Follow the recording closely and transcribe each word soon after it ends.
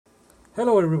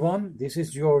Hello everyone, this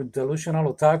is your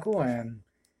delusional otaku and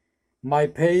my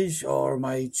page or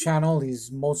my channel is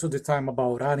most of the time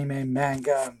about anime,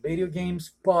 manga, and video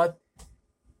games, but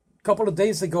a couple of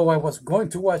days ago I was going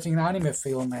to watch an anime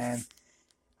film and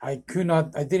I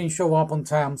didn't show up on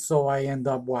time, so I ended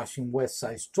up watching West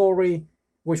Side Story,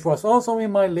 which was also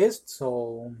in my list,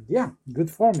 so yeah, good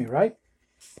for me, right?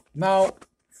 Now,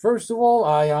 first of all,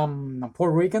 I am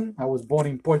Puerto Rican. I was born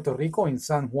in Puerto Rico in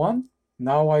San Juan.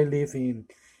 Now I live in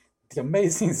the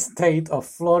amazing state of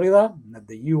Florida,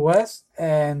 the US,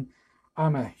 and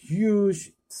I'm a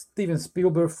huge Steven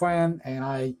Spielberg fan, and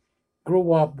I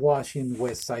grew up watching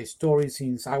West Side Story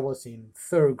since I was in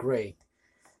third grade.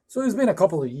 So it's been a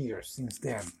couple of years since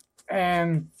then.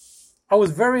 And I was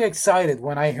very excited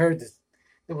when I heard that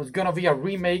there was going to be a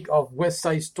remake of West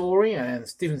Side Story and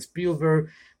Steven Spielberg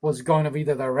was going to be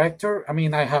the director. I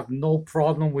mean, I have no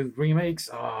problem with remakes.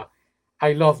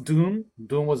 I love Dune.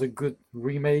 Dune was a good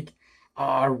remake.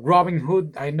 Robin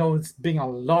Hood, I know it's been a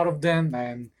lot of them,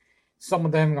 and some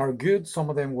of them are good, some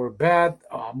of them were bad.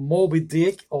 Moby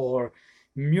Dick or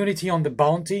Immunity on the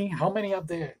Bounty. How many of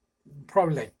the?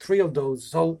 Probably like three of those.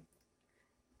 So,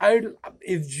 I,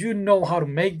 if you know how to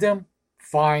make them,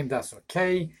 fine, that's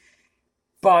okay.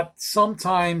 But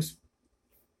sometimes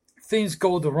things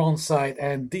go the wrong side,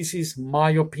 and this is my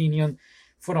opinion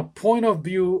from a point of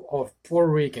view of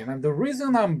Puerto Rican. And the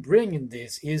reason I'm bringing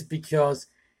this is because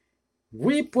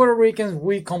we Puerto Ricans,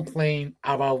 we complain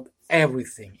about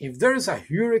everything. If there's a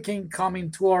hurricane coming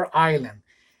to our island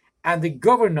and the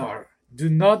governor do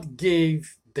not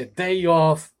give the day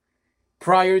off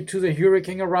prior to the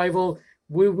hurricane arrival,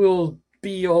 we will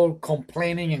be all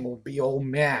complaining and will be all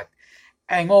mad.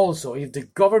 And also, if the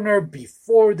governor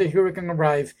before the hurricane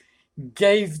arrived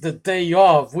gave the day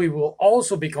off, we will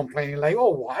also be complaining like, oh,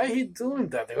 why is he doing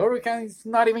that? The hurricane is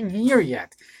not even here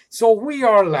yet. So we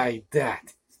are like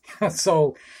that.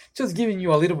 So just giving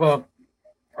you a little bit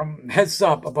of heads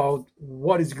up about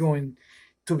what is going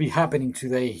to be happening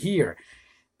today here.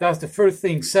 That's the first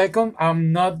thing. Second,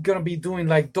 I'm not gonna be doing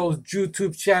like those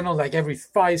YouTube channels. Like every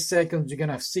 5 seconds, you're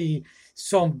gonna see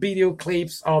some video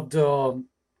clips of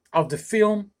the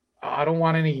film. I don't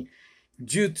want any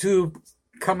YouTube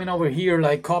coming over here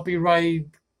like copyright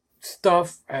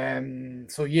stuff.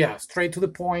 And so yeah, straight to the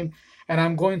point. And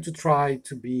I'm going to try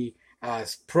to be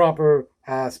as proper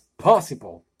as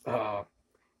possible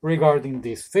regarding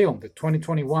this film, the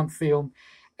 2021 film,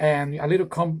 and a little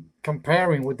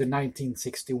comparing with the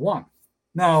 1961.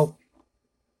 Now,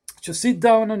 just sit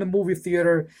down in the movie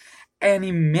theater and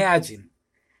imagine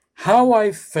how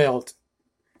I felt,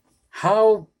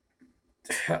 how,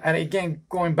 and again,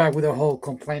 going back with the whole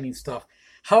complaining stuff,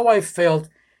 how I felt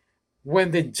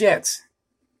when the Jets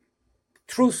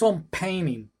threw some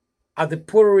painting at the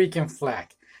Puerto Rican flag.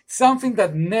 Something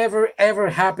that never ever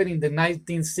happened in the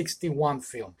 1961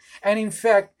 film. And in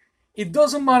fact, it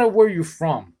doesn't matter where you're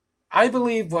from. I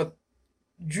believe what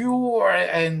you are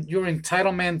and your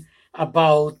entitlement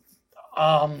about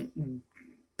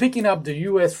picking up the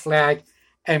US flag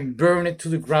and burn it to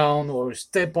the ground or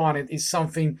step on it is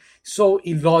something so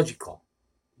illogical.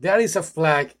 That is a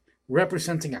flag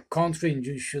representing a country and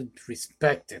you should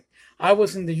respect it. I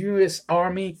was in the US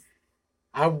Army.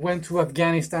 I went to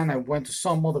Afghanistan, I went to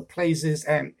some other places,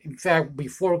 and in fact,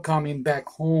 before coming back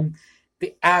home,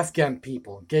 the Afghan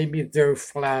people gave me their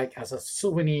flag as a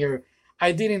souvenir.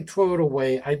 I didn't throw it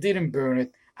away, I didn't burn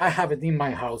it, I have it in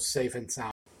my house safe and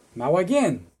sound. Now,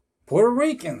 again, Puerto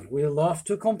Ricans, we love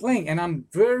to complain, and I'm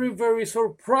very, very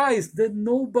surprised that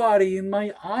nobody in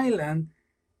my island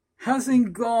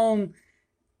hasn't gone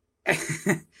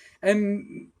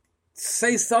and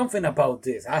say something about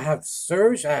this. I have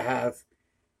searched, I have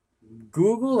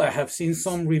Google. I have seen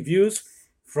some reviews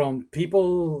from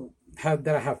people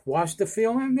that have watched the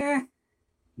film, and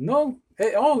no,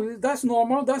 oh, that's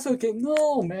normal, that's okay.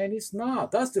 No, man, it's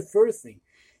not. That's the first thing.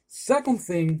 Second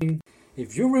thing,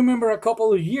 if you remember a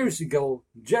couple of years ago,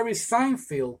 Jerry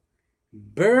Seinfeld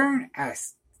burned a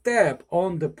step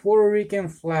on the Puerto Rican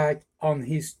flag on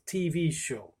his TV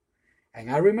show. And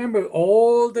I remember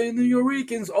all the New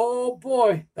Yorkers, oh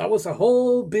boy, that was a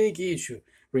whole big issue.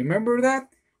 Remember that?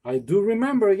 I do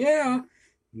remember, yeah.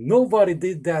 Nobody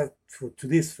did that to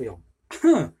this film.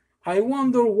 I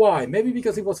wonder why. Maybe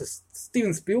because it was a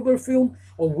Steven Spielberg film,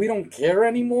 or we don't care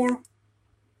anymore.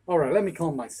 All right, let me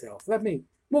calm myself.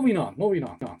 Moving on, moving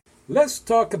on. Let's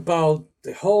talk about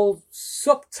the whole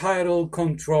subtitle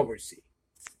controversy.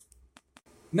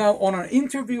 Now, on an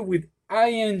interview with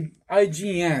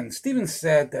IGN, Steven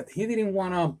said that he didn't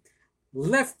want to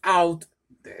left out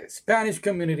the Spanish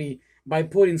community by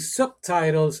putting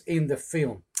subtitles in the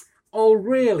film. Oh,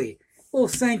 really? Oh,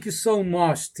 thank you so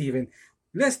much, Steven.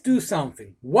 Let's do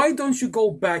something. Why don't you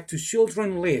go back to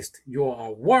Children's List, your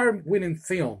award-winning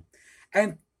film,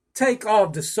 and take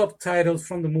off the subtitles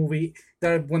from the movie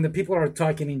that when the people are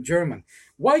talking in German?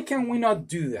 Why can we not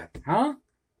do that, huh?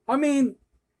 I mean,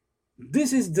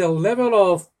 this is the level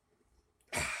of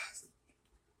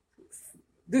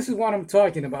this is what I'm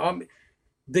talking about.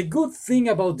 The good thing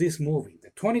about this movie,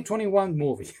 the 2021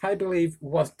 movie, I believe,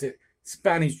 was the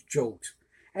Spanish jokes.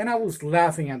 And I was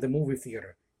laughing at the movie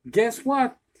theater. Guess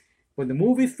what? When the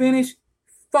movie finished,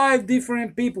 5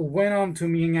 different people went on to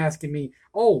me and asking me,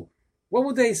 oh, what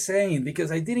were they saying?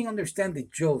 Because I didn't understand the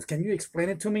jokes. Can you explain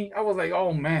it to me? I was like,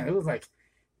 oh man, it was like a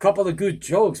couple of good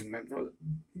jokes, man.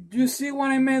 Do you see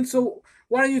what I meant? So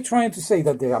what are you trying to say?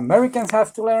 That the Americans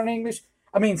have to learn English?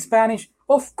 I mean, Spanish?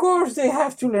 Of course they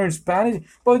have to learn Spanish,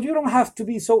 but you don't have to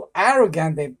be so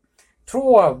arrogant that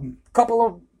throw a couple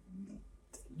of...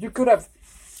 You could have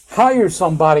hired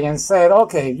somebody and said,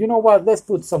 okay, you know what, let's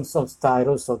put some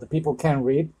subtitles so the people can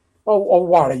read. Or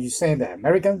what, are you saying that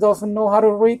Americans doesn't know how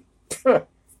to read?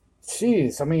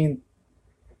 Jeez, I mean,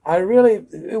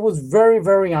 it was very,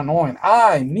 very annoying.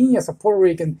 Me as a Puerto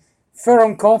Rican, felt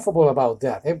uncomfortable about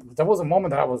that. There was a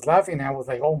moment that I was laughing and I was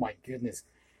like, oh my goodness.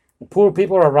 The poor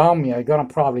people around me are gonna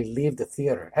probably leave the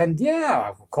theater. And yeah,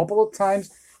 a couple of times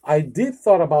I did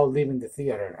thought about leaving the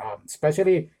theater,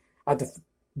 especially at the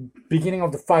beginning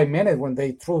of the 5 minutes when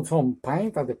they threw some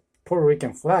paint at the Puerto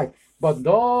Rican flag. But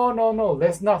no, no, no,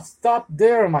 let's not stop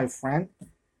there, my friend.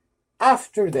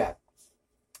 After that,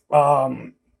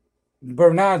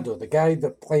 Bernardo, the guy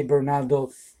that played Bernardo,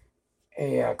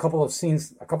 a couple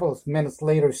of minutes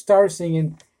later, starts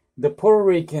singing the Puerto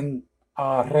Rican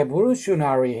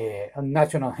revolutionary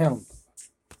national hymn.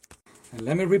 And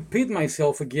let me repeat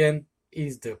myself again,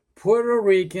 is the Puerto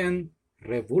Rican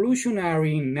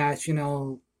revolutionary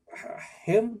national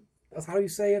hymn. That's how you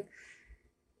say it.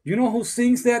 You know who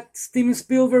sings that, Steven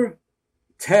Spielberg?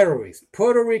 Terrorists,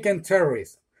 Puerto Rican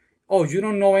terrorists. Oh, you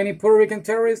don't know any Puerto Rican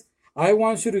terrorists? I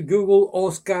want you to Google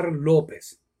Oscar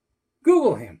Lopez.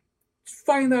 Google him.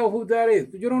 Find out who that is.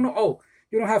 You don't know? Oh,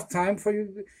 you don't have time for you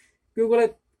to Google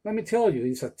it? Let me tell you,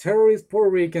 he's a terrorist Puerto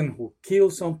Rican who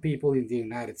killed some people in the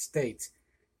United States.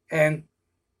 And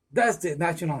that's the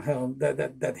national hymn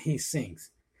that he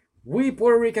sings. We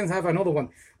Puerto Ricans have another one.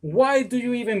 Why do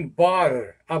you even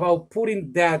bother about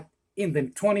putting that in the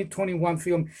 2021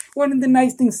 film when in the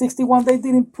 1961 they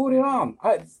didn't put it on?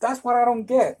 That's what I don't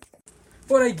get.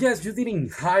 But I guess you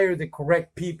didn't hire the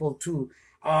correct people to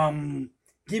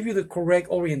give you the correct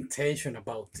orientation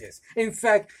about this. In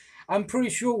fact, I'm pretty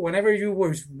sure whenever you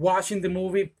were watching the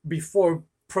movie before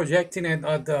projecting it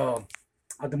at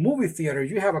the movie theater,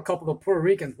 you have a couple of Puerto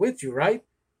Ricans with you, right?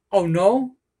 Oh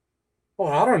no? Oh,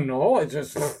 I don't know.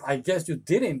 I guess you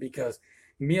didn't, because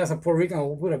me as a Puerto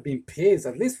Rican would have been pissed,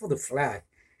 at least for the flag.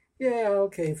 Yeah,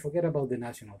 okay, forget about the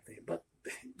national thing. But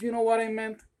you know what I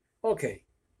meant? Okay,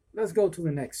 let's go to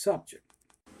the next subject.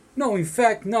 No, in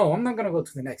fact, no, I'm not going to go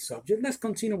to the next subject. Let's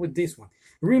continue with this one.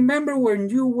 Remember when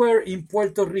you were in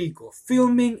Puerto Rico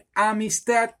filming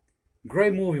Amistad?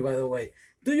 Great movie, by the way.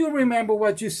 Do you remember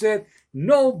what you said?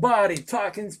 Nobody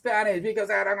talking Spanish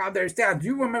because I don't understand. Do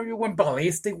you remember you went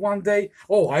ballistic one day?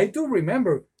 Oh, I do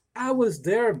remember. I was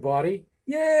there, buddy.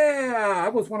 Yeah, I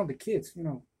was one of the kids,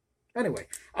 Anyway,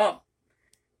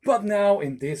 but now,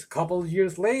 in this couple of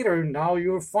years later, now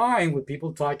you're fine with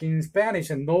people talking in Spanish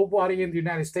and nobody in the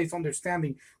United States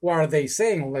understanding what are they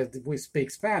saying unless we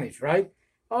speak Spanish, right?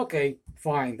 Okay,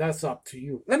 fine, that's up to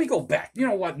you. Let me go back. You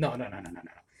know what? No.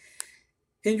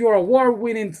 In your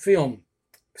award-winning film,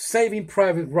 Saving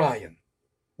Private Ryan,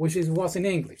 which was in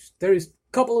English, there is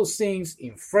a couple of scenes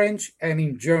in French and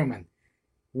in German.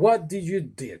 What did you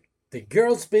do? The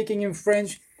girl speaking in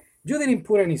French, you didn't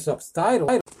put any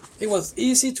subtitles. It was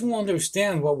easy to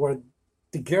understand what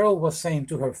the girl was saying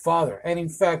to her father. And in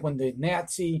fact, when the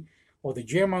Nazi or the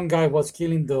German guy was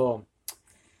killing the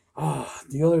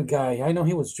other guy, I know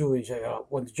he was Jewish.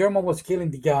 When the German was killing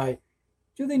the guy,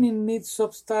 you didn't need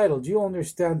subtitles. You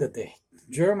understand that the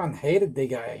German hated the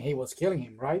guy and he was killing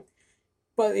him, right?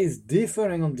 But it's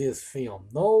different on this film.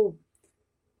 No,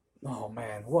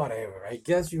 man, whatever. I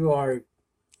guess you are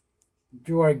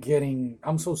getting,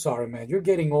 I'm so sorry, man. You're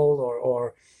getting old,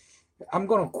 or I'm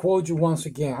going to quote you once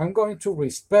again. I'm going to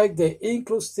respect the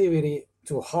inclusivity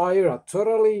to hire a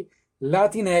totally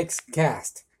Latinx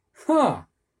cast.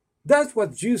 That's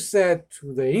what you said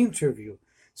to the interview.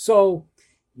 So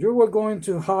you were going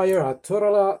to hire a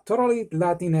totally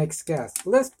Latinx cast.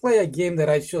 Let's play a game that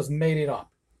I just made it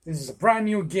up. This is a brand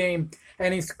new game,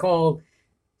 and it's called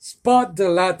Spot the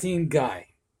Latin Guy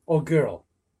or Girl,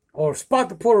 or Spot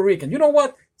the Puerto Rican. You know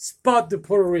what? spot the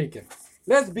Puerto Rican.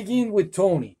 Let's begin with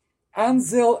Tony.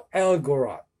 Ansel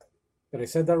Elgorod. Did I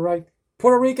say that right?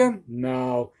 Puerto Rican?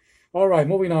 No. All right,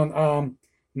 moving on.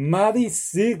 Maddie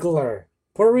Ziegler.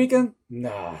 Puerto Rican?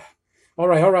 Nah. All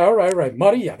right.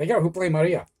 Maria, the girl who played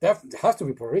Maria. That has to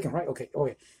be Puerto Rican, right? Okay.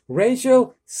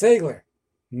 Rachel Zegler.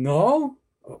 No?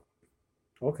 Oh,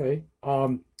 okay.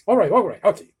 All right.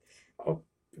 Okay. Oh,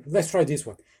 let's try this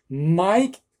one.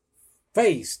 Mike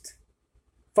Feist.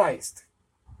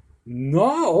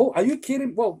 No, are you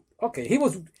kidding? Well, okay, he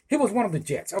was one of the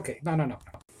Jets. Okay, no.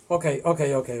 Okay.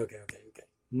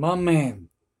 My man,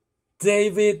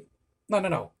 David.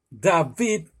 No.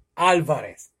 David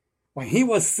Alvarez. When he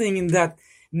was singing that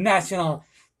national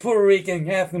Puerto Rican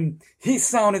anthem, he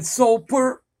sounded so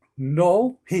Puerto.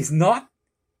 No, he's not.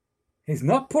 He's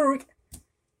not Puerto Rican.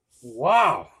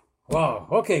 Wow.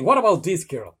 Okay, what about this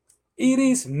girl?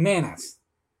 Iris Menas.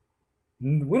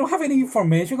 We don't have any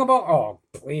information about. Oh,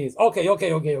 please.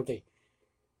 Okay.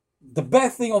 The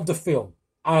best thing of the film,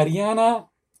 Ariana.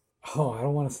 Oh, I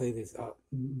don't want to say this.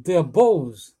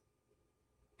 DeBose,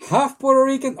 half Puerto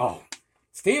Rican. Oh,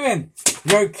 Steven,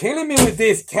 you're killing me with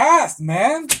this cast,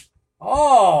 man.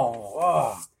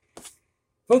 Oh.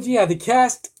 But yeah, the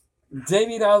cast,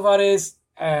 David Alvarez,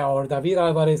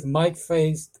 Mike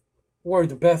Feist, were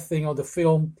the best thing of the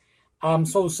film. I'm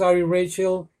so sorry,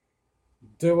 Rachel.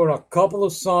 There were a couple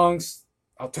of songs,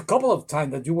 a couple of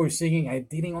times that you were singing, I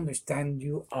didn't understand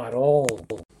you at all.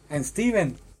 And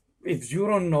Steven, if you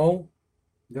don't know,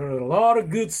 there are a lot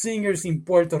of good singers in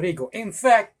Puerto Rico. In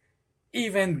fact,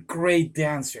 even great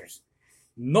dancers.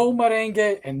 No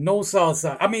merengue and no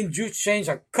salsa. I mean, you changed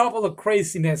a couple of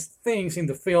craziness things in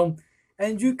the film,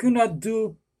 and you could not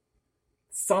do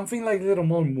something like a little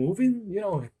more moving,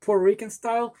 Puerto Rican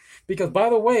style. Because by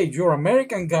the way, your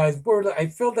American guys I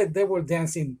felt that they were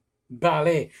dancing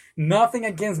ballet. Nothing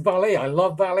against ballet. I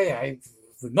love ballet.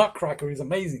 The Nutcracker is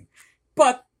amazing.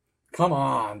 But come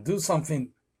on, do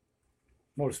something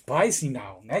more spicy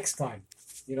now, next time.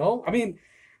 I mean,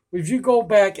 if you go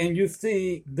back and you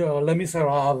see the Les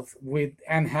Miserables with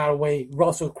Anne Hathaway,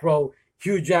 Russell Crowe,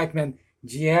 Hugh Jackman,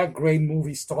 yeah, great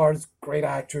movie stars, great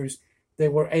actors. They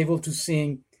were able to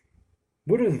sing.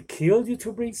 Would it kill you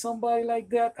to bring somebody like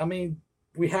that? I mean,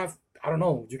 we have, I don't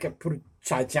know, you can put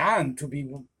Chayanne to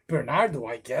be Bernardo,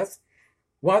 I guess.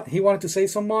 What? He wanted to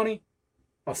save some money?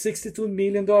 $62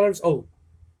 million? Oh,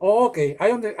 okay.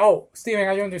 Steven,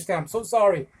 I understand. I'm so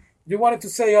sorry. You wanted to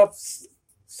save up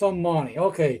some money.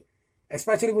 Okay.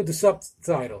 Especially with the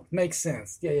subtitle. Makes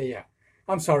sense. Yeah.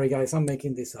 I'm sorry, guys. I'm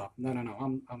making this up.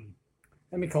 No.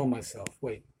 Let me calm myself.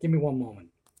 Wait. Give me one moment.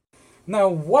 Now,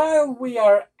 while we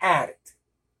are at it,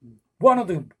 one of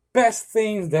the best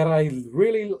things that I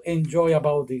really enjoy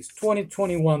about this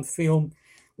 2021 film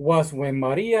was when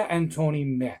Maria and Tony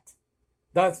met.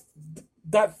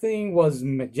 That thing was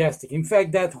majestic. In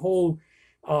fact, that whole,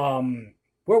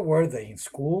 where were they? In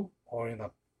school or in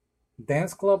a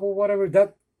dance club or whatever?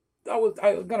 I was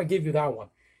gonna give you that one.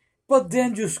 But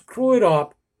then you screw it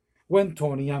up when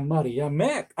Tony and Maria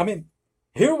met. I mean,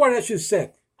 hear what I just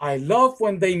said. I love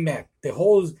when they met. The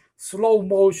whole slow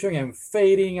motion and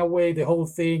fading away, the whole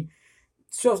thing.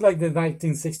 Just like the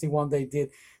 1961 they did.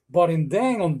 But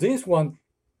then on this one,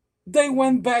 they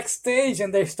went backstage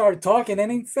and they started talking.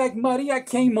 And in fact, Maria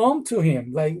came on to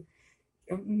him. Like,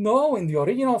 no, in the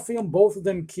original film, both of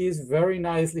them kissed very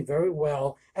nicely, very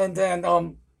well. And then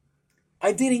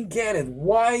I didn't get it.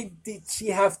 Why did she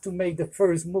have to make the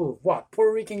first move? What,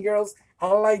 Puerto Rican girls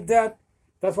are like that?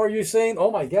 That's what you're saying? Oh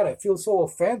my God, I feel so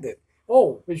offended.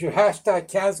 Oh, it's your hashtag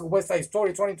cancel West Side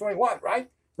Story 2021,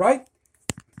 right? Right?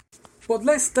 But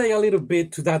let's stay a little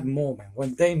bit to that moment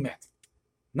when they met.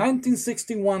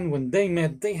 1961, when they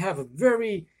met, they have a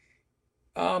very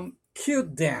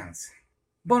cute dance.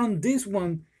 But on this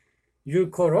one, your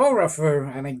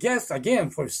choreographer, and I guess again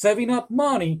for saving up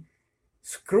money,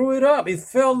 screw it up. It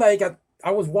felt like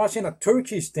I was watching a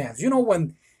Turkish dance. You know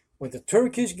when the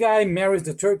Turkish guy marries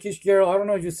the Turkish girl. I don't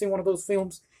know if you've seen one of those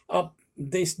films.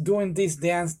 They doing this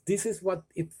dance. This is what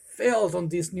it felt on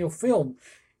this new film.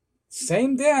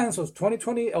 Same dance was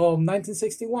 2020 or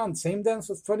 1961. Same dance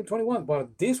was 2021.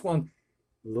 But this one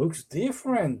looks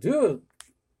different, dude.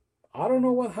 I don't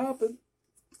know what happened.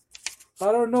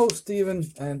 I don't know, Steven.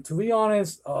 And to be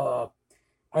honest, I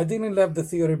didn't leave the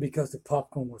theater because the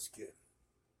popcorn was good.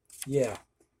 Yeah.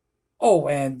 Oh,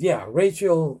 and yeah,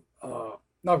 Ariana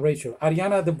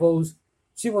DeBose,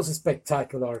 she was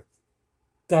spectacular.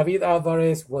 David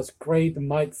Alvarez was great.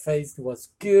 Mike Feist was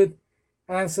good.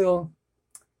 Ansel,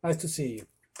 nice to see you.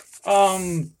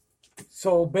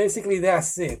 So basically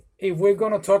that's it. If we're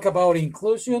gonna talk about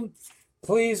inclusion,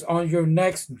 please on your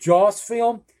next Jaws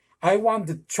film, I want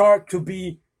the shark to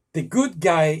be the good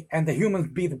guy and the humans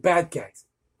be the bad guys.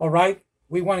 All right?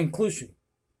 We want inclusion,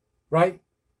 right?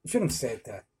 You shouldn't have said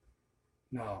that.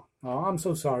 No, no, I'm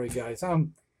so sorry, guys.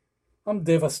 I'm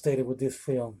devastated with this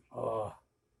film. All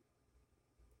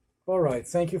right,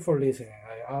 thank you for listening.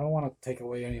 I don't want to take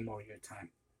away any more of your time.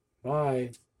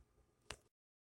 Bye.